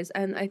sunrise,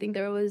 and I think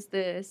there was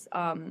this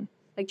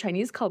like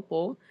Chinese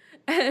couple,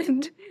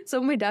 and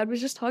so my dad was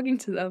just talking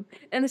to them,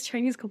 and this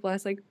Chinese couple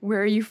asked like,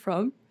 where are you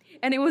from?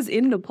 And it was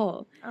in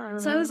Nepal.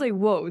 So I was like,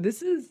 whoa,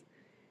 this is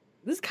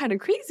kind of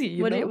crazy.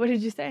 What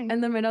did you say?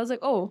 And then my dad was like,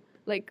 oh,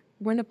 like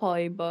we're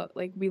Nepali, but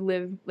like we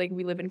live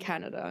in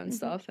Canada and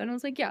stuff. And I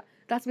was like, yeah,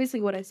 that's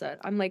basically what I said.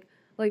 I'm like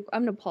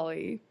I'm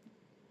Nepali,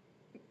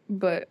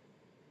 but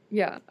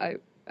yeah, I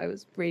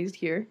was raised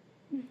here.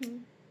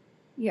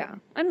 Yeah,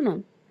 I don't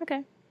know.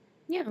 Okay.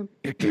 Yeah.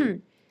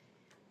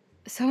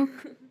 So,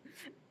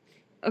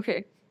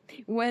 okay.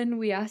 when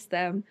we asked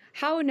them,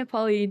 how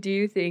Nepali do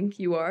you think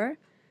you are?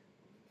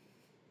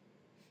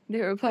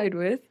 They replied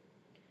with,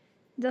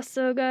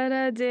 जसो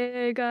गर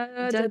जे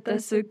गर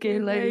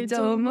जतासुकैलाई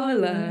जाऊ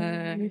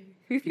मलाई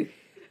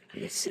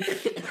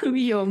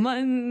यो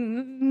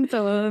मन त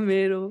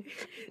मेरो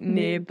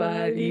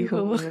नेपाली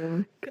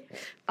हो.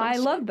 I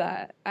love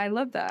that.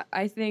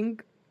 I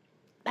think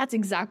that's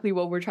exactly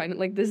what we're trying to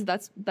like.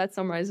 That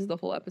summarizes the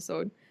whole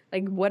episode.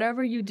 Like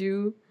whatever you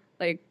do,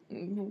 like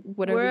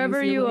whatever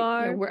wherever you, feel you like,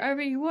 are,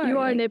 wherever you are, you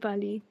are like,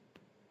 Nepali.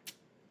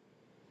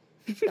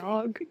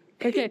 Dog.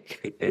 Okay.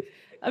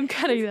 I'm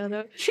cutting that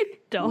out.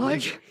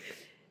 Dog.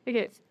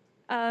 Okay.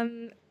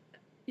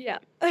 Yeah.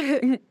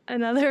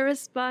 Another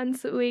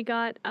response we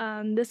got,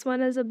 this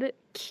one is a bit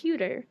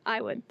cuter,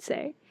 I would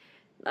say.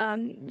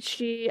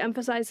 She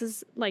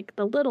emphasizes like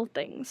the little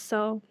things.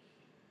 So,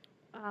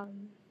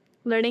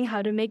 learning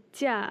how to make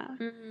jia,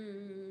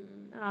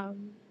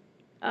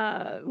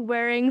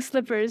 wearing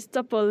slippers,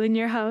 tapol in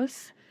your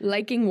house,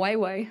 liking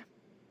YY,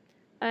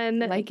 and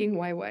liking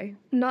YY,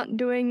 not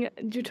doing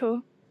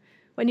juto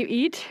when you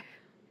eat.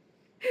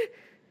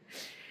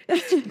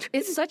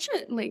 It's such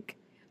a like.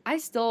 I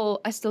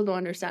still don't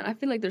understand. I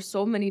feel like there's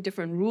so many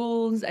different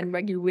rules and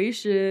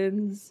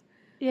regulations.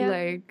 Yeah.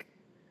 Like,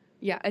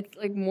 yeah, it's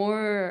like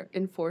more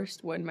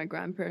enforced when my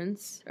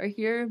grandparents are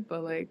here,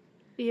 but like,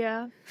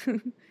 yeah.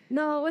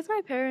 No, with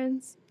my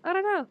parents, I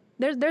don't know.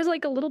 There's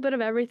like a little bit of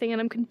everything, and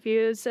I'm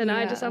confused, and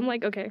I'm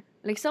like, okay.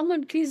 Like,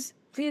 someone please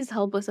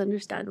help us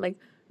understand. Like,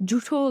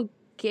 juto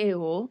ke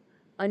ho,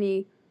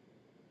 ani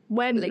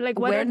when like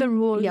what are the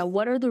rules? Yeah,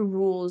 what are the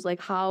rules?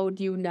 Like, how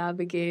do you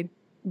navigate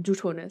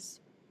jutoness?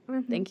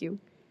 Mm-hmm. Thank you.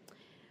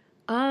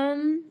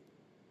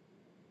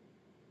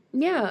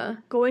 Yeah.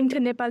 Going to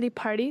Nepali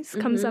parties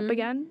comes up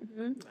again.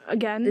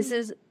 Again. This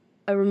is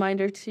a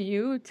reminder to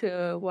you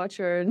to watch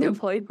our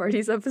Nepali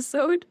parties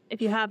episode.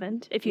 If you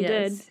haven't. If you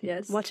did,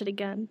 watch it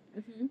again.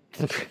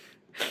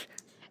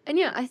 And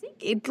yeah, I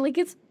think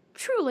it's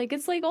true. Like,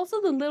 it's like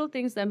also the little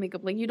things that make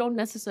up. Like, you don't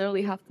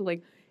necessarily have to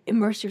like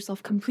immerse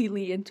yourself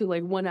completely into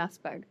like one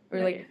aspect.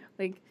 Or like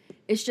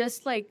it's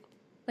just like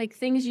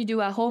things you do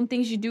at home,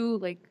 things you do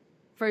like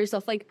for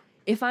yourself. Like,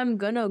 if I'm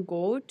gonna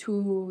go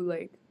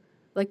to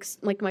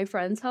like my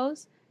friend's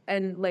house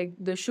and like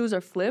the shoes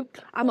are flipped,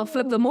 I'm gonna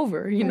flip them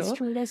over,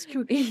 That's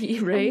true.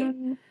 right?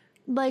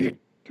 Like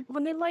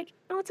when they like,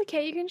 oh, it's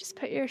okay, you can just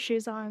put your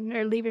shoes on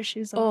or leave your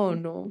shoes on. Oh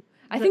no.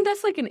 I think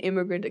that's like an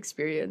immigrant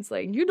experience.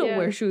 Like, you don't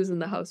wear shoes in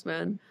the house,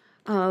 man.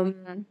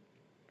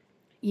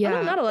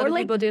 Yeah. Not a lot of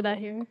people do that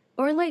here.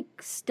 Or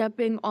like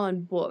stepping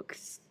on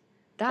books.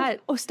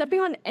 That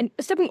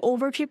stepping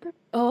over people.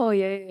 Oh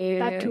yeah.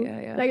 That too.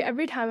 Yeah. Like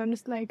every time I'm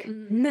just like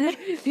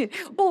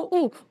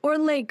or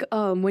like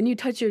when you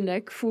touch your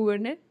neck,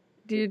 fuene.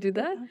 Do you do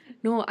that?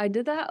 No, I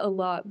did that a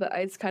lot, but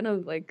it's kind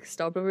of like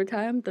stopped over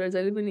time. There's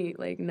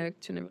like neck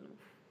to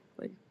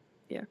like,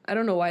 yeah. I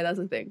don't know why that's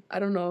a thing. I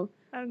don't know.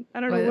 I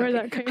don't know where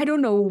that came. I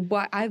don't know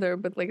why either,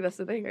 but like that's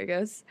the thing, I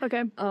guess.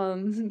 Okay.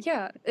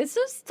 Yeah, it's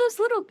just those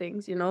little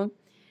things,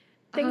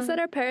 things that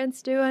our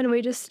parents do, and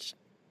we just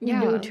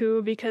do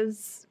too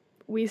because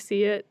we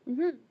see it.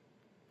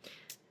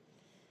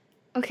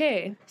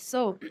 Okay,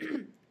 so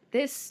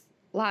this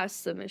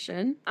last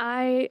submission,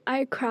 I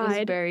cried.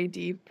 Was very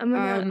deep. I'm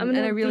gonna and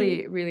I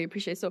really, really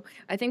appreciate it. So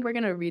I think we're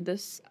gonna read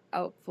this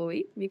out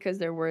fully because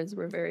their words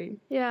were very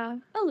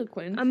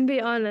eloquent. I'm gonna be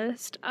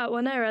honest.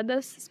 When I read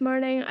this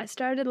morning, I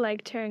started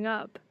like tearing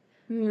up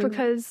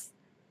because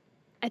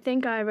I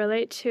think I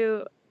relate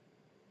to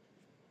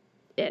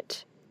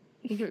it.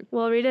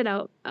 We'll read it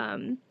out.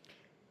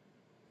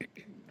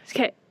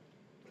 Okay.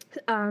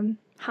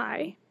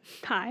 Hi.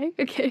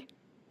 Okay.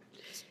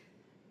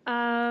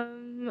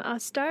 I'll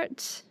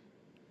start.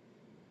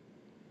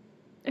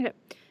 Okay.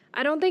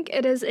 I don't think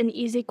it is an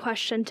easy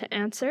question to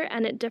answer,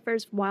 and it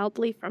differs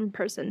wildly from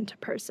person to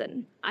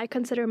person. I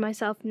consider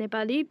myself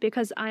Nepali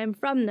because I am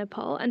from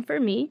Nepal, and for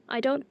me, I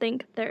don't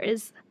think there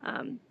is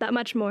that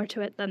much more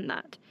to it than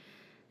that.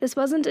 This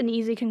wasn't an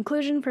easy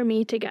conclusion for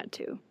me to get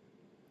to.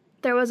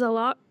 There was a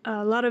lot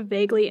of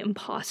vaguely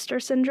imposter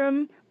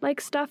syndrome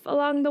like stuff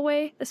along the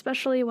way,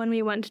 especially when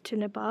we went to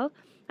Nepal.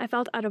 I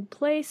felt out of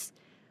place.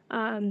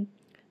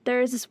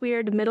 There is this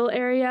weird middle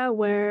area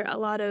where a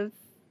lot of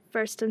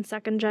first and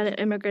second gen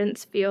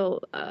immigrants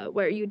feel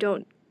where you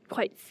don't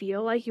quite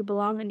feel like you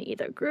belong in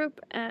either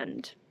group,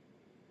 and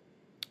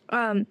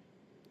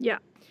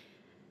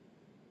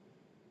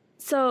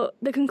So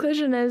the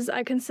conclusion is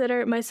I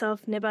consider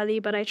myself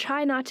Nepali, but I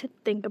try not to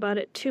think about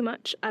it too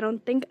much. I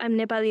don't think I'm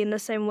Nepali in the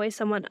same way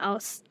someone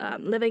else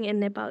living in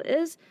Nepal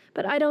is,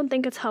 but I don't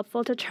think it's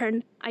helpful to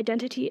turn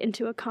identity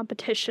into a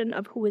competition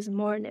of who is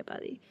more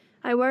Nepali.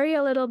 I worry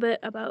a little bit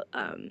about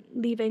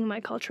leaving my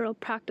cultural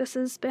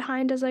practices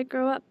behind as I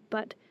grow up,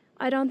 but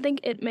I don't think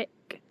it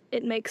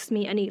makes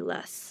me any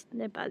less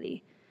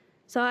Nepali.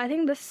 So I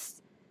think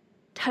this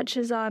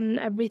touches on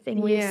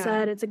everything we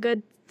said. It's a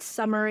good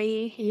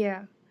summary.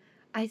 Yeah.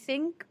 I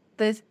think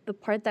the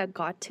part that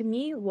got to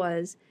me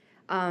was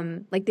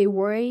like they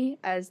worry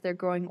as they're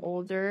growing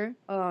older,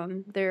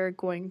 they're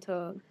going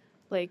to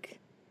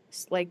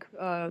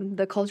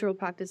the cultural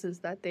practices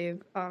that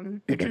they've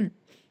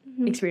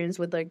experienced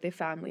with like their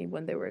family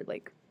when they were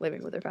like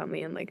living with their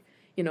family, and like,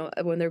 you know,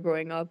 when they're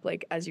growing up,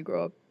 like as you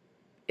grow up,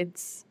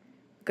 it's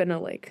gonna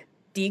like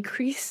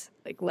decrease,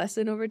 like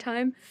lessen over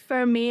time.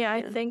 For me,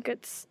 I think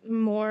it's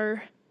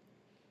more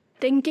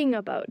thinking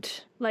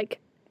about, like,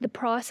 the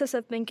process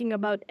of thinking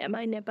about, am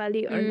I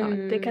Nepali or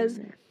not? Because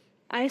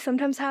I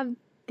sometimes have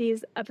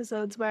these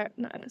episodes where,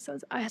 not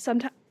episodes, I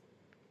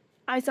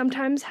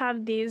sometimes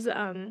have these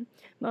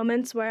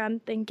moments where I'm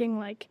thinking,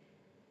 like,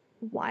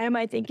 why am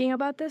I thinking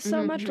about this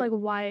so much? Like,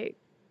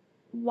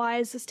 why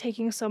is this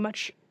taking so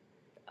much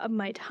of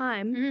my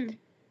time?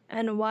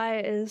 And why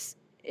is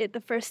it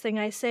the first thing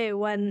I say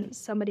when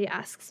somebody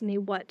asks me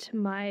what's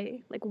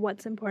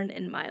important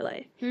in my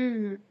life?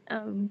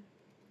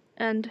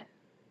 And,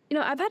 you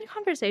know, I've had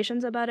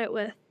conversations about it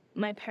with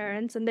my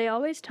parents, and they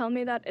always tell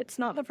me that it's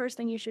not the first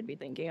thing you should be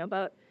thinking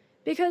about,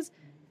 because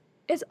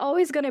it's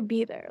always going to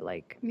be there.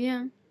 Like,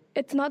 Yeah.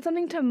 it's not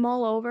something to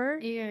mull over.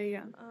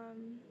 Yeah.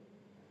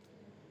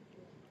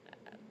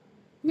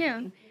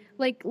 Yeah.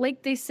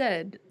 Like they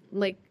said,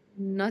 like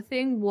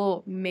nothing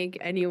will make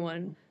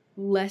anyone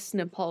less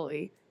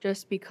Nepali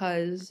just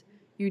because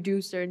you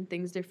do certain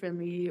things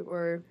differently,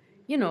 or,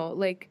 you know,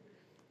 like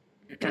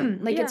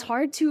like it's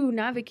hard to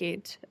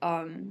navigate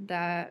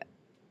that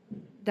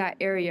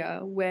area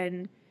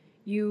when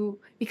you,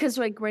 because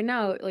like right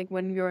now, like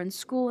when you're in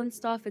school and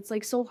stuff, it's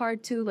like so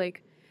hard to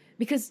like,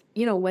 because,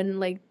 you know, when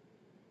like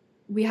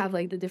we have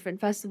like the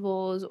different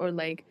festivals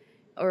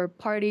or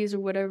parties or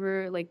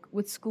whatever, like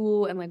with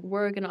school and like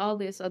work and all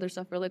this other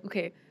stuff, we're like,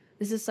 okay,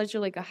 this is such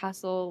a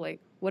hassle,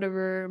 like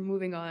whatever,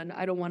 moving on,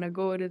 I don't want to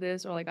go to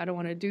this, or like I don't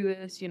want to do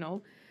this, you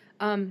know.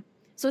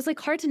 So it's like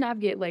hard to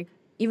navigate, like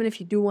even if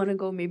you do want to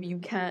go, maybe you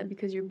can't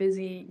because you're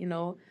busy, you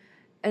know.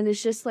 And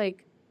it's just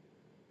like,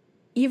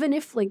 even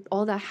if like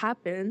all that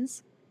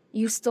happens,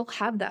 you still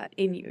have that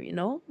in you, you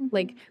know.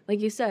 Like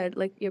you said,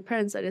 like your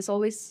parents said, it's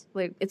always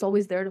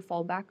there to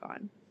fall back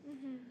on.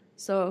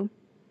 So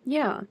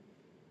yeah.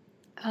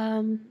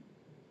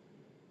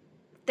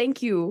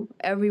 Thank you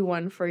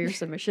everyone for your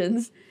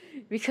submissions,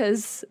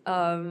 because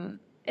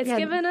it's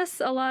given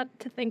us a lot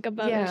to think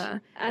about. Yeah.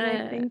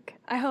 And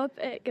I hope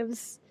it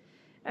gives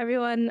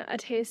everyone a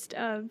taste.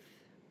 I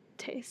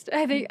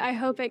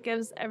hope it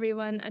gives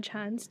everyone a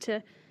chance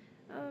to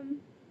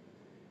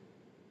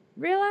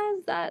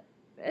realize that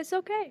it's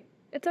okay.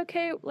 It's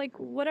okay. Like,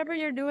 whatever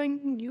you're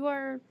doing, you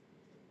are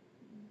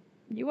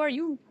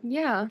you.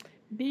 Yeah.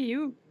 Be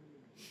you.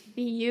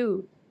 Be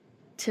you.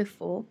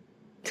 Tiffle.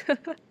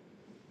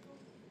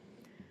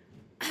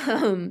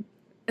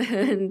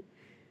 And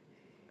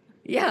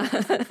yeah.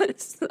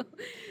 So,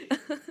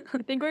 I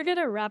think we're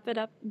gonna wrap it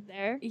up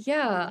there.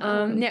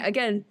 Yeah. Yeah.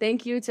 Again,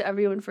 thank you to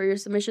everyone for your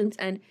submissions,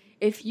 and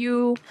if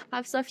you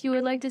have stuff you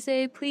would like to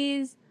say,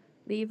 please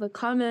leave a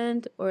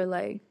comment, or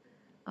like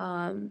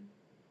on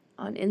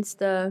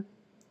Insta,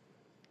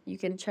 you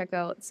can check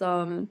out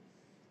some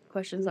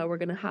questions that we're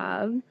gonna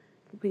have.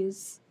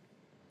 Please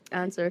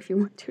answer if you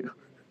want to.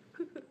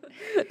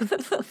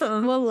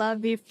 We'll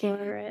love you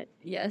for it.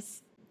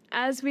 Yes.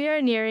 As we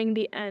are nearing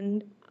the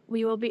end,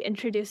 we will be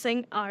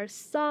introducing our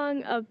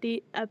song of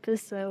the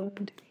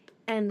episode.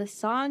 And the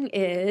song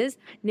is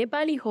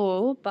Nepali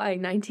Ho by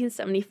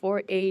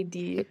 1974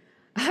 AD.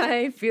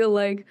 I feel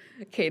like,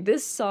 okay,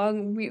 this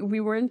song,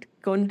 we weren't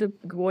going to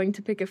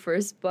pick it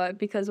first, but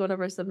because one of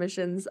our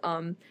submissions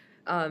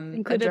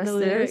included the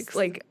lyrics,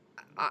 like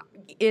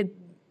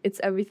it's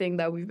everything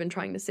that we've been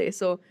trying to say.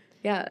 So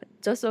yeah,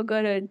 just so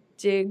good at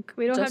jig.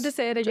 We don't have to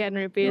say it again,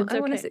 Ruby. No, it's I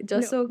okay. want to say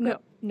just so good.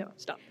 No,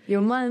 stop.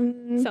 Yo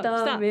man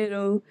Stop.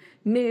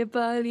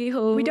 Nepali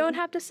Ho. We don't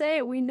have to say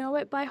it. We know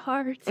it by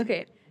heart.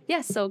 Okay.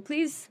 Yes, so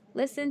please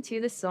listen to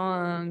the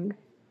song.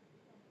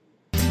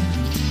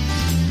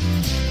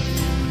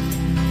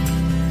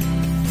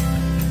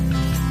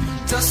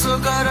 जसो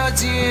गर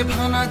जे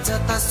भन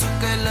जता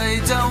सुकै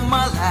लैजाऊ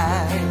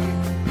मलाई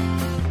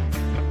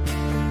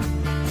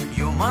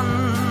यो मन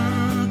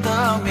त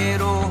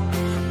मेरो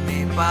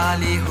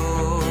नेपाली हो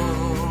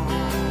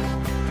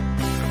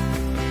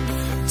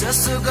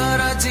जसो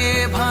गर जे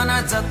भन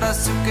जता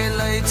सुकै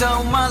लैजाऊ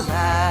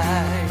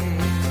मलाई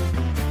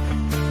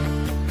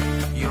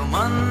यो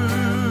मन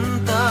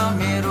त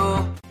मेरो.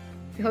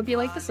 I hope you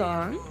like the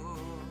song.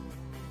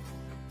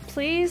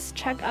 Please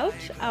check out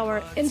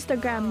our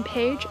Instagram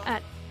page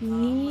at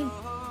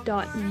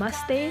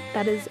ne.muste.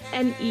 That is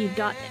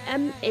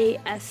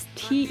ne.maste.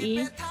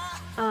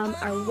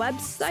 Our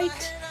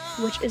website,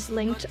 which is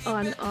linked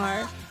on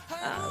our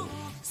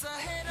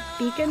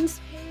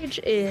beacons page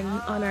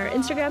on our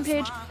Instagram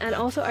page, and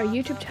also our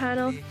YouTube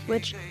channel,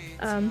 which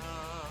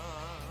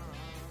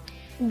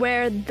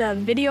where the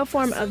video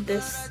form of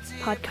this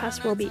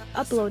podcast will be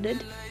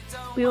uploaded.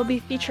 We will be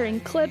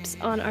featuring clips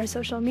on our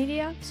social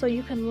media, so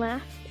you can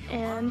laugh,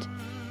 and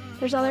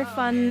there's other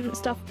fun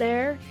stuff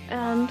there.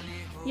 And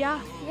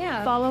yeah,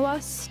 follow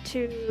us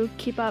to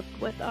keep up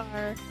with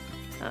our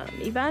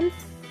events.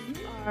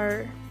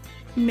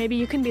 Maybe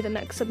you can be the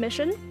next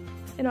submission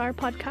in our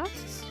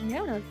podcasts.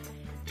 Yeah.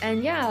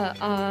 And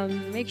yeah,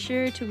 make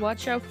sure to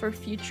watch out for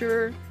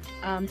future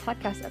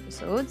podcast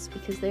episodes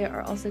because they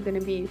are also going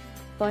to be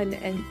fun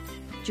and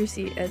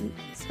juicy and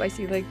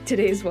spicy like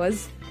today's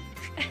was.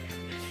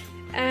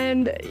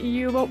 And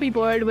you won't be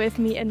bored with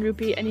me and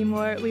Rupi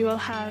anymore. We will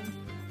have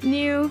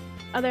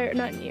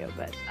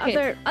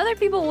other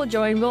people will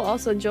join. We'll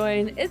also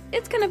join.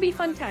 It's going to be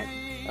fun time.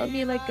 It'll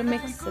be like a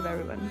mix of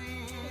everyone.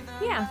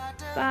 Yeah.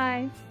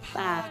 Bye.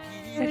 Bye.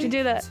 I have to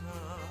do that.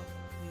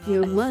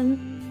 You want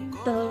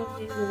the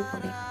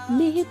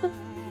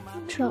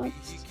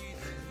trust.